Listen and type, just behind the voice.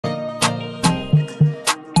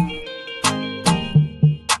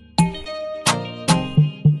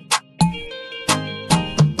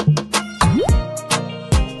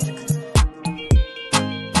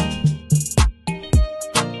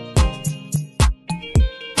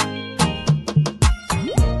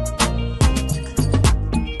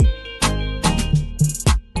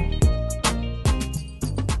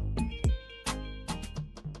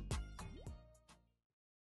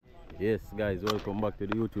guys, welcome back to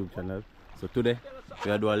the YouTube channel. So today we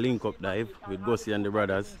are doing a link up dive with Gussy and the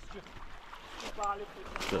brothers.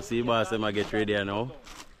 So see boss them get ready now.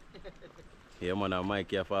 Yeah man, and Mike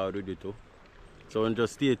here forward with you too. So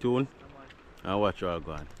just stay tuned and watch what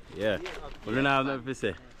go on. Yeah. What do you have nothing to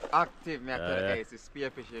say? Active, me I tell you, it's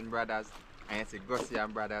Spearfishing Brothers and it's Gussy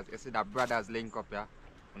and Brothers. You see that brothers link up here.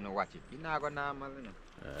 You know watch it. You know go normal, you know.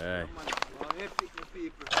 Alright.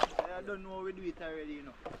 People. I don't know we do it already, you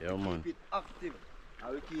know. Yeah man. Keep it active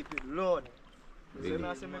and we keep it loud. Big So up.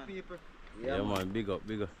 now see my people. Yeah man, big up,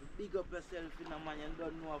 big up. Big up yourself, you know, man. You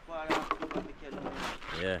don't know how far after we can know.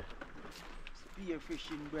 Yeah.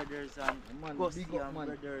 Spearfishing Brothers and Gussy and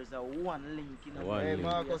Brothers are one link, you know. One Hey, link.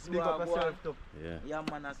 Marcus, big up yourself too. Yeah. Yeah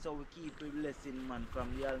man, that's how we keep a blessing, man,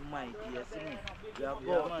 from the Almighty, you see me? We have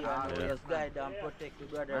God and we just guide and protect the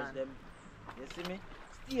brothers them. You see me?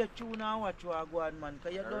 Stay tuned and watch what go on, man,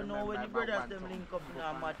 because you don't know when the brothers them link up in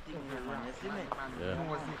a mad thing, man. You see me? Yeah.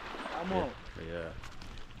 I'm out. Yeah.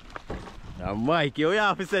 Now Mike, you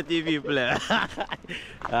have to set TV play.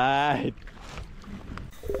 Alright.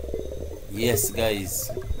 Yes guys,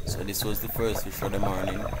 so this was the first fish of the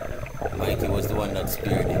morning. Mikey was the one that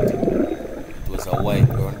speared it. It was a white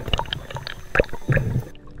grunt.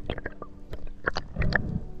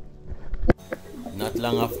 Not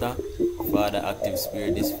long after, Father Active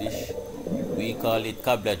speared this fish. We call it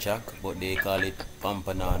cablachak, but they call it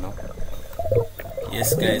pampanano.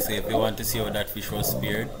 Yes guys, so if you want to see how that fish was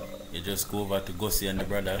speared, you just go over to Gussy and the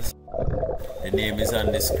brothers. The name is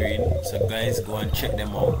on the screen, so guys go and check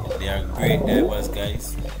them out. They are great divers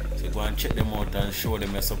guys, so go and check them out and show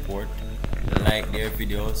them your support. Like their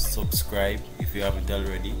videos, subscribe if you haven't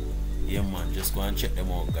already. Yeah man, just go and check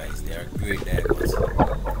them out guys, they are great divers.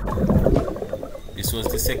 This was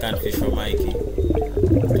the second fish for Mikey.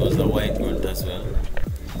 It was a white grunt as well.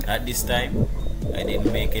 At this time, I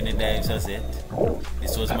didn't make any dives as yet.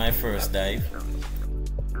 This was my first dive.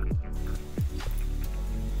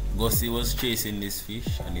 Gussy was chasing this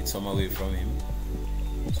fish and it swam away from him.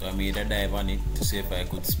 So I made a dive on it to see if I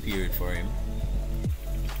could spear it for him.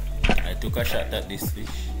 I took a shot at this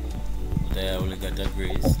fish, but I only got a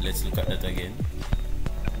graze. Let's look at that again.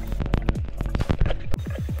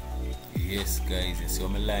 Yes guys, you see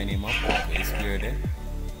how I line him up, so he speared it.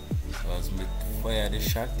 So as I fire the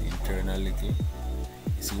shot, he turned a little.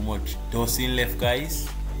 You see how much dosing left guys?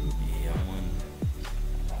 Yeah man,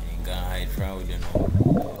 I ain't gonna hide from with you now.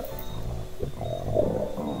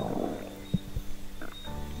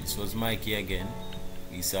 This was Mikey again.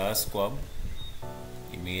 He saw a squab.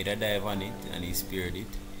 He made a dive on it and he speared it.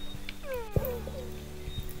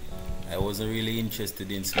 I wasn't really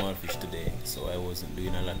interested in small fish today, so I wasn't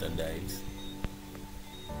doing a lot of dives.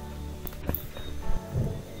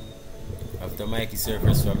 After Mikey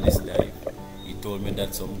surfaced from this dive, he told me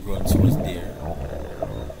that some grunts was there.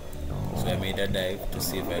 So I made a dive to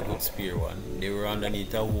see if I could spear one. They were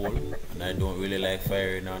underneath a hole and I don't really like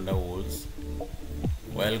firing on the holes.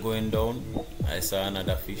 While going down, I saw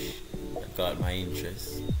another fish that caught my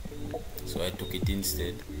interest. So I took it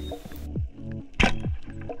instead.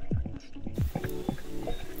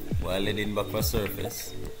 While heading back for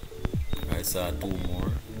surface, I saw two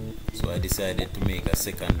more. So I decided to make a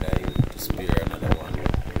second dive to spear another one.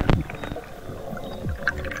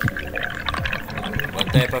 What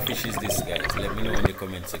type of fish is this guys? Let me know in the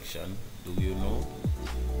comment section. Do you know?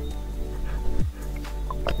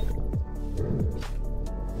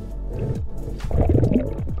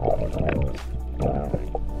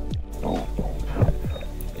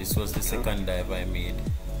 This was the second dive I made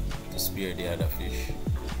to spear the other fish.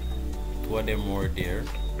 Two of them were there.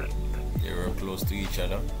 They were close to each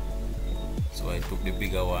other. So I took the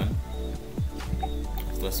bigger one.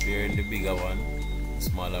 After spearing the bigger one, the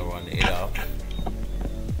smaller one ate off.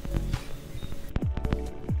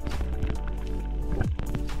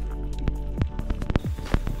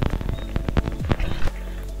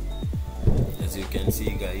 As you can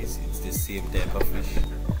see guys, it's the same type of fish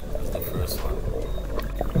as the first one.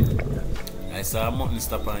 I saw a mutton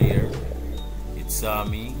stop on here. It saw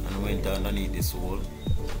me and went underneath this hole.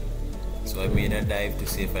 So I made a dive to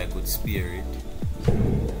see if I could spear it.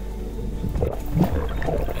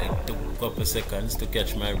 I took a couple seconds to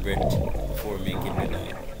catch my breath before making the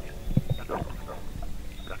dive.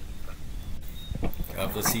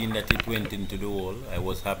 After seeing that it went into the hole, I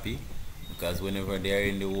was happy because whenever they are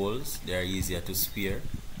in the holes, they are easier to spear.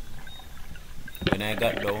 When I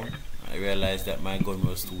got down, I realized that my gun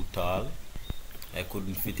was too tall. I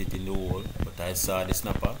couldn't fit it in the hole, but I saw the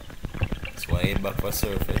snapper, so I head back for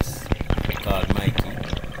surface. Called Mikey.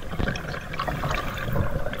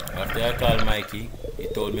 After I called Mikey, he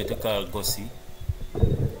told me to call Gussy.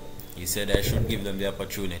 He said I should give them the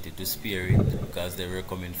opportunity to spear it because they were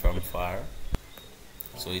coming from far.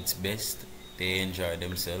 So it's best they enjoy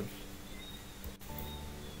themselves.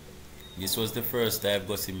 This was the first dive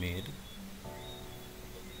Gussy made.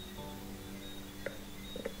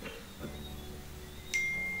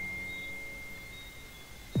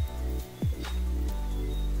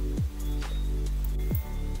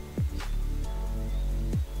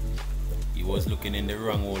 He was looking in the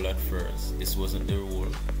wrong hole at first. This wasn't the hole.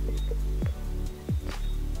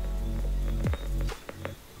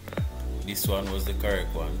 This one was the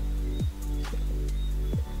correct one.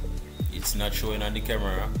 It's not showing on the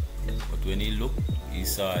camera, but when he looked, he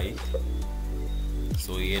saw it.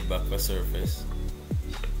 So he head back for surface,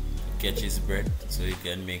 catch his breath so he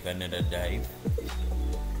can make another dive.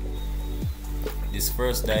 This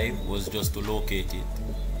first dive was just to locate it,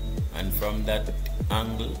 and from that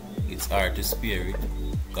angle it's hard to spear it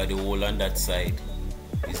because the hole on that side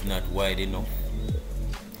is not wide enough,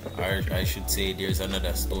 or I should say there's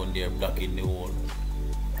another stone there blocking the hole.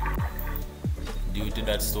 Due to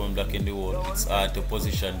that stone blocking the hole, it's hard to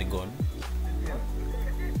position the gun.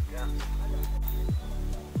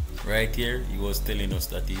 Right here, he was telling us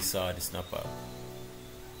that he saw the snapper.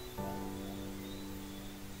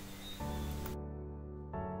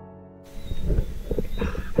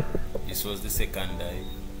 This was the second dive.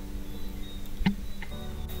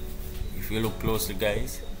 If you look closely,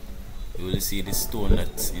 guys, you will see the stone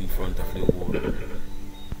that's in front of the hole.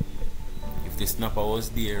 If the snapper was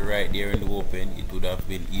there, right there in the open, it would have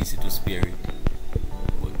been easy to spear it.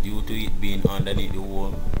 But due to it being underneath the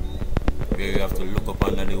hole, where you have to look up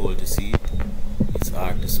under the hole to see it, it's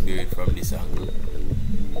hard to spear it from this angle.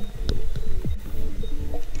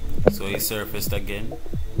 So he surfaced again.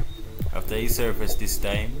 After he surfaced this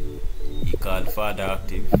time, he called Father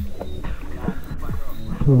Active.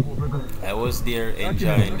 I was there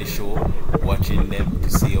enjoying the show, watching them to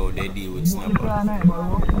see how they deal with snapper.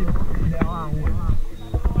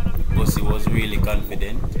 Gussy was really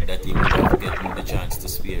confident that he would have gotten the chance to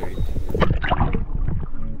spear it.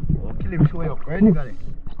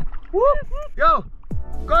 Yo!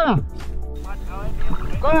 Go on!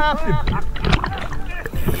 Go on, Active!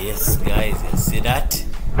 Yes, guys, you see that?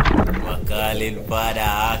 I'm calling Father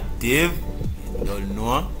Active. You don't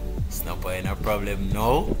know? Snapper ain't a problem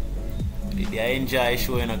now. Did you enjoy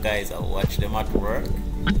showing you guys? I watch them at work.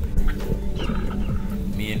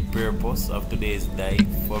 Main purpose of today's dive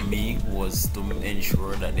for me was to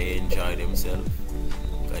ensure that they enjoy themselves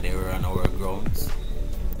because they were on our grounds.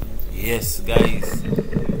 Yes, guys.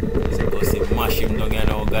 So Gussy mash him down here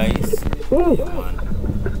now, guys. Yeah, man.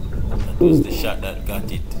 That was the shot that got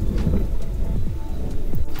it.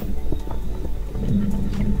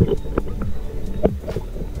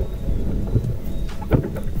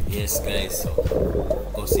 Yes, guys, so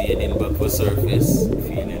Gussy heading back for surface,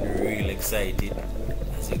 feeling real excited,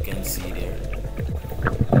 as you can see there.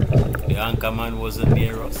 The anchor man wasn't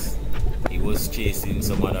near us. He was chasing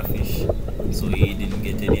some other fish, so he didn't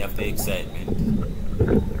get any of the excitement.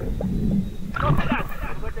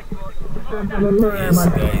 Yes,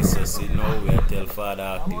 guys, so see now we are tell Father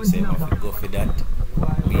Active say we have to go for that,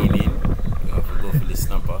 meaning we have to go for the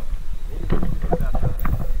snapper.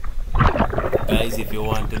 Guys, if you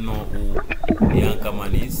want to know who the anchor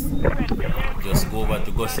man is, just go over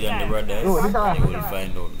to Gussy&Brothers and you will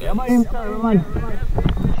find out, guys.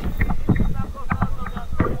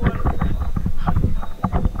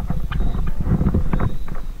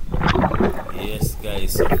 Yes,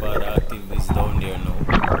 guys, so Father Active is down there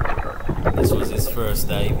now. This was his first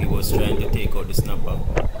dive. He was trying to take out the snapper,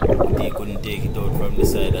 but he couldn't take it out from the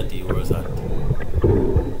side that he was at.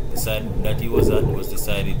 The side that he was at was the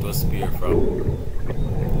side it was speared from.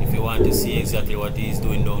 If you want to see exactly what he's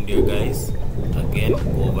doing down there, guys, again,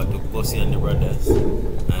 go over to Gussy&Brothers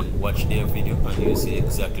and watch their video and you'll see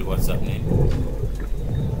exactly what's happening.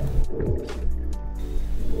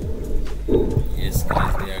 Yes,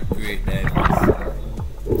 guys, they are great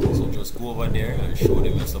divers. So just go over there and show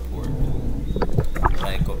them your support.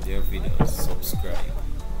 Like up their videos, subscribe.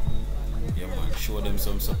 Yeah, man, show them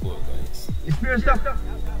some support, guys. It's pure stuff.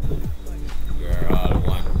 We are all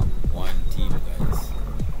one team, guys.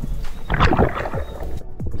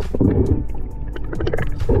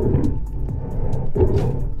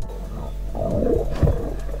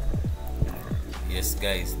 Yes,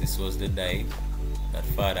 guys, this was the dive that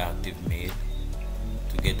Father Active made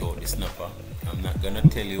to get out the snapper. I'm not gonna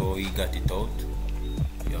tell you how he got it out.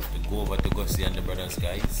 You have to go over to Gussy&Brothers,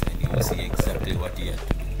 guys, and you will see exactly what he had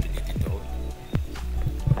to do to get it out.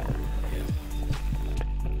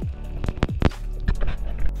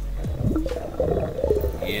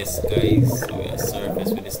 Yes, guys, so we are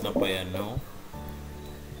surfaced with the snapper here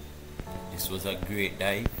This was a great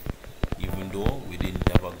dive, even though we didn't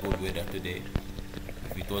have a good weather today.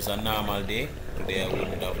 If it was a normal day, today I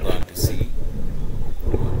wouldn't have gone to sea.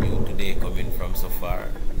 But due today coming from so far,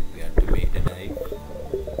 we had to make the dive.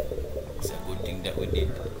 It's a good thing that we did.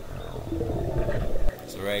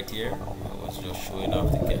 So right here, I was just showing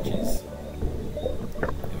off the catches.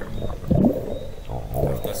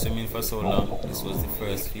 After swimming for so long, this was the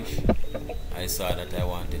first fish I saw that I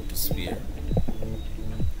wanted to spear.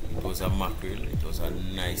 It was a mackerel. It was a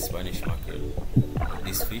nice Spanish mackerel. But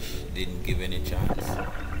this fish didn't give any chance.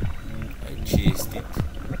 I chased it,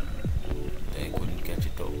 but I couldn't catch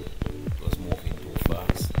it up. It was moving too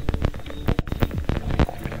fast.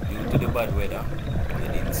 Due to the bad weather, I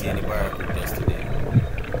didn't see any barracudas today.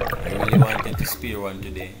 I really wanted to spear one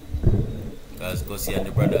today, because Gussy and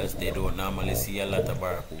the brothers, they don't normally see a lot of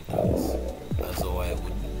barracudas, as though I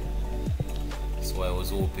would. So I was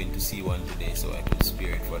hoping to see one today so I could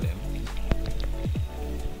spear it for them.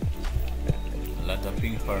 A lot of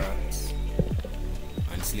pink parrots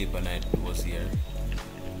and sleeper night was here.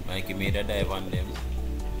 Mikey made a dive on them,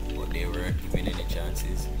 but they weren't giving any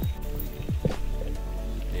chances.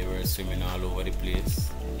 They were swimming all over the place.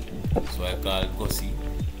 So I called Gussy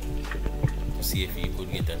to see if he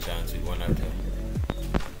could get a chance with one of them.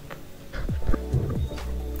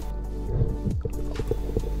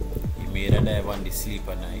 He made a dive on the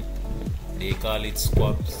sleeper night. They call it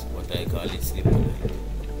squabs, but I call it sleeper night.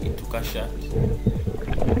 He took a shot,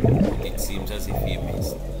 but it seems as if he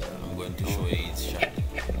missed. I'm going to show you his shot.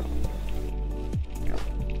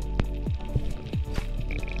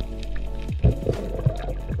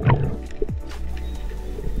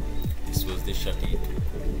 This was the shot he took.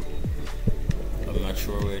 I'm not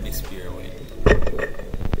sure where the spear went.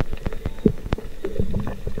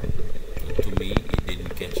 But to me, it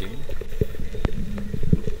didn't catch him.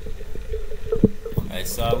 I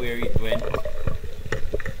saw where it went.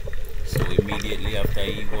 So immediately after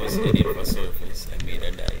he was heading for surface, I made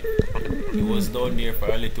a dive. He was down there for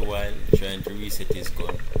a little while trying to reset his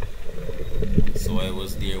gun. So I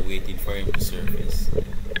was there waiting for him to surface.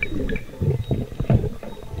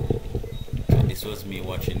 So this was me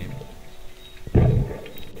watching him.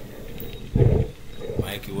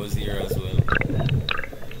 Mikey was here as well.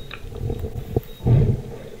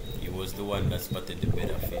 He was the one that spotted the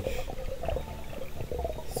better fish.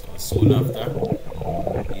 So soon after,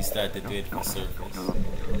 he started to head for surface.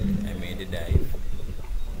 I made a dive.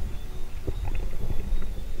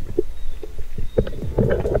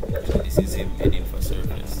 So this is him heading for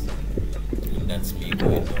surface. And that's me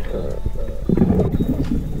going down.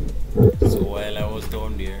 So while I was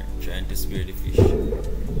down there trying to spear the fish,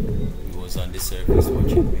 he was on the surface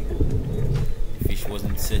watching me. The fish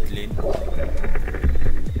wasn't settling.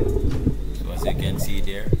 So as you can see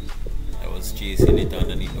there, I was chasing it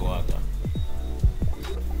underneath the water.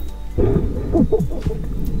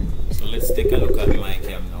 So let's take a look at my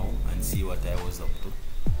cam now and see what I was up to.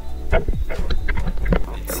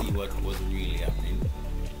 Let's see what was really happening.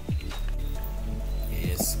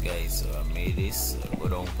 Yes guys, so I made this, go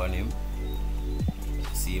down on him.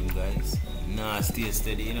 See him guys. Nah, stay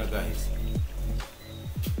steady, you know guys.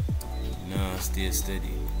 Nah, stay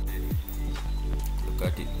steady. Look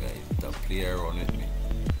at it guys, the player around with me.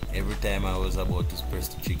 Every time I was about to press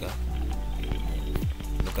the trigger,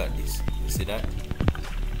 look at this, you see that?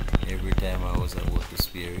 Every time I was about to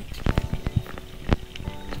spear it.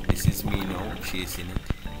 This is me now chasing it.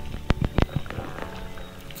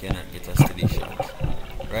 Cannot get a steady shot.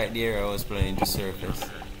 Right there I was planning to surface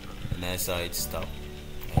and I saw it stop.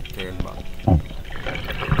 I turned back. Then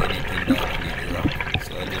it went down underneath the rock.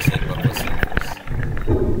 So I just head back to surface.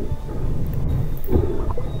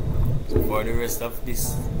 So for the rest of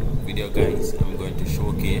this video guys, I'm going to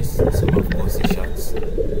showcase some of Gussy shots.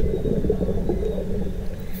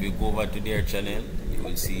 If you go over to their channel, you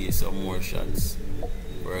will see some more shots.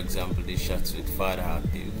 For example, the shots with Father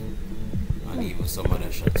Active and even some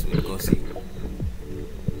other shots with Gussy.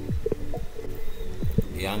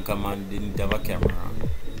 The anchor man didn't have a camera,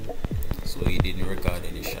 so he didn't record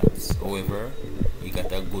any shots. However, he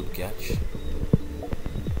got a good catch.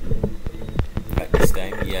 At this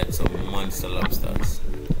time, he had some monster lobsters.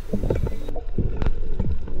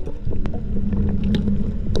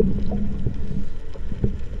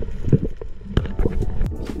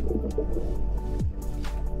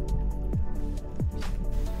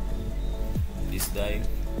 This dive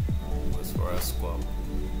was for a squab.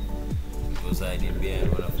 It was hiding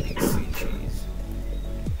behind one of these sea trees.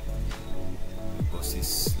 Gussy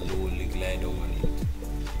slowly glided on it.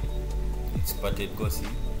 It spotted Gussy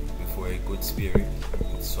before he could spear it.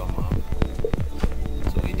 It swam off.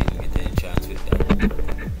 So he didn't get any chance with that.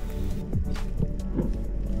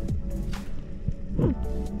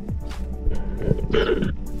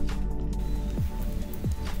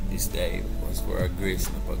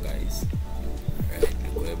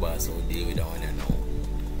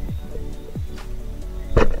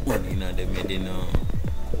 of them you know.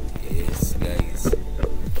 Yes guys.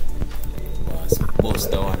 Was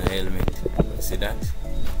bust that one a helmet. See that?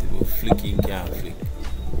 Not even flicking can't flick.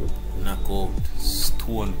 Knock out.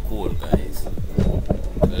 Stone cold guys.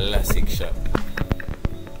 Classic shot.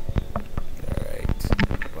 Alright.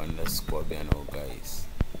 Run the scorpion now guys.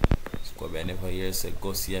 Scorpion never hear say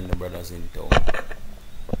Gussy and the brothers in town.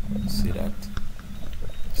 See that?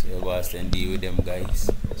 So you guys then deal with them guys.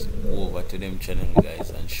 So go over to them channel guys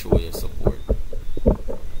and show your support.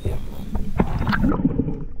 Yeah man.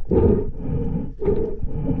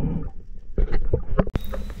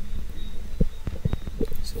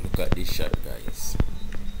 So look at this shot guys.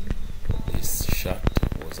 This shot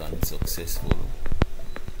was unsuccessful.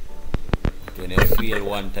 But when you fail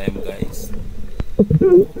one time guys,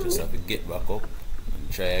 just have to get back up and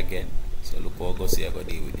try again. So look how Gussy I go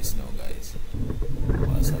deal with this now guys.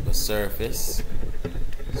 Once I go surface,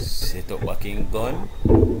 set up backing gun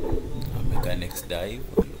and make a next dive.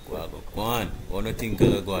 And look how I go on. One no think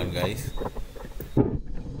I go on guys.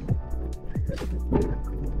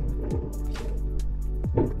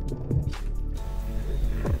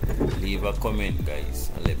 Leave a comment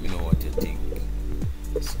guys and let me know what you think.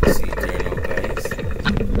 So see it here now guys.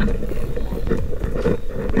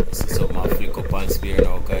 This is something I flick up and spear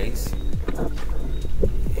now guys.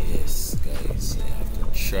 Yes guys, I have to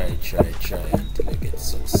try until I get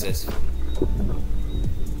successful.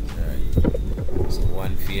 Alright, so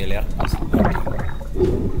one failure is nothing. I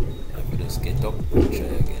have to just get up and try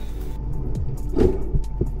again.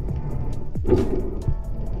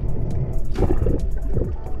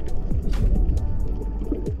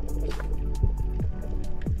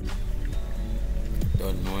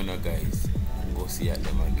 Don't know no guys, go see at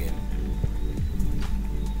them again.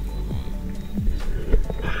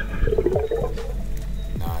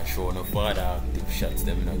 Nah, show no further active shots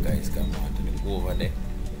them no guys, come on to the over there.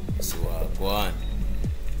 So go on.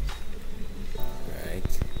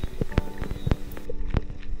 Right.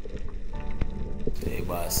 So you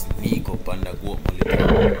boss sneak up on the goat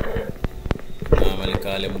mullet. Normally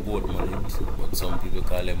call them goat mullet, but some people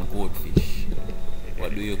call them goatfish.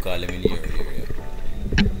 What do you call them in your area?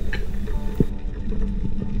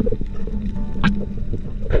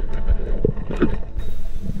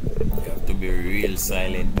 Be real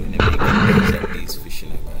silent when they make noise at these fish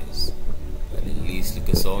guys. But at least look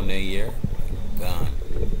at sound they hear, gone.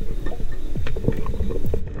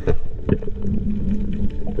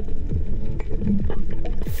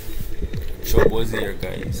 Trouble was here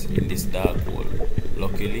guys in this dark hole.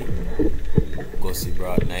 Luckily, Gussy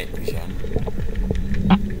brought night vision.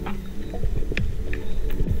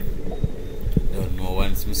 Don't know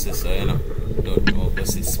once Mr. So you know. Don't know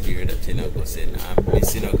Gussy spear that you know Gussy. Nah, I'm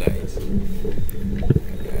missing out guys.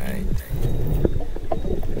 Right.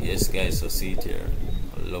 Yes guys, so see it here.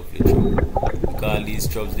 A lovely chub. We call these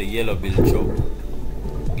chubs the yellow bill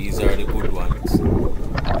chub. These are the good ones.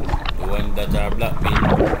 The ones that are black bill,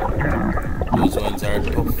 those ones are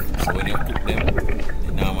tough. So when you cook them,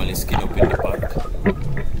 they normally skin up in the pot.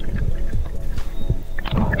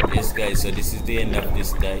 Yes guys, so this is the end of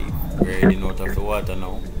this dive. We're heading out of the water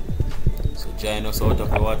now. So join us out of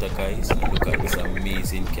the water guys and look at this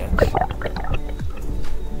amazing catch.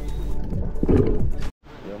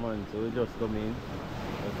 Yeah man, so we just come in.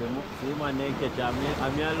 See man, they catch and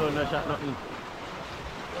me alone no shot nothing.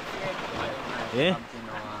 Yeah?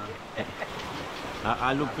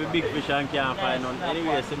 I look for big fish and can't find none.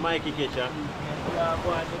 Anyway, see Mikey catch her. Yeah, go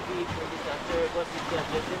on the beach with this and say Gussy catch,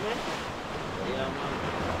 you see me? Yeah man.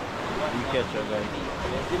 You catch her guys.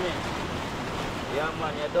 You see me? Yeah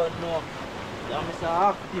man, you don't know. I'm so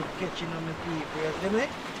active catching on my people, you see me?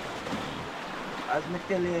 As me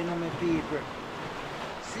tell you, my people.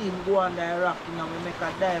 See him go on the rock, you know, me make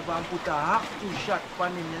a dive and put a active shot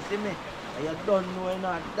on him, you see me? And you don't know, you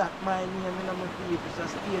know, that my name, you know, my people, so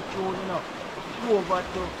stay tuned, you know. Go over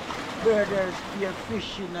to Brothers Spear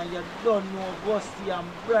Fishing and you don't know Gussy and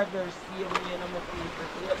Brothers see me, you know, my people.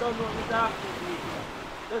 So you don't know me that active, you know.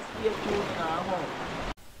 Just stay tuned, you know, I'm out.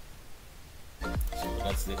 So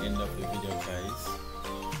that's the end of the video guys.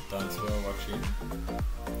 Thanks for watching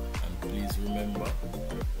and please remember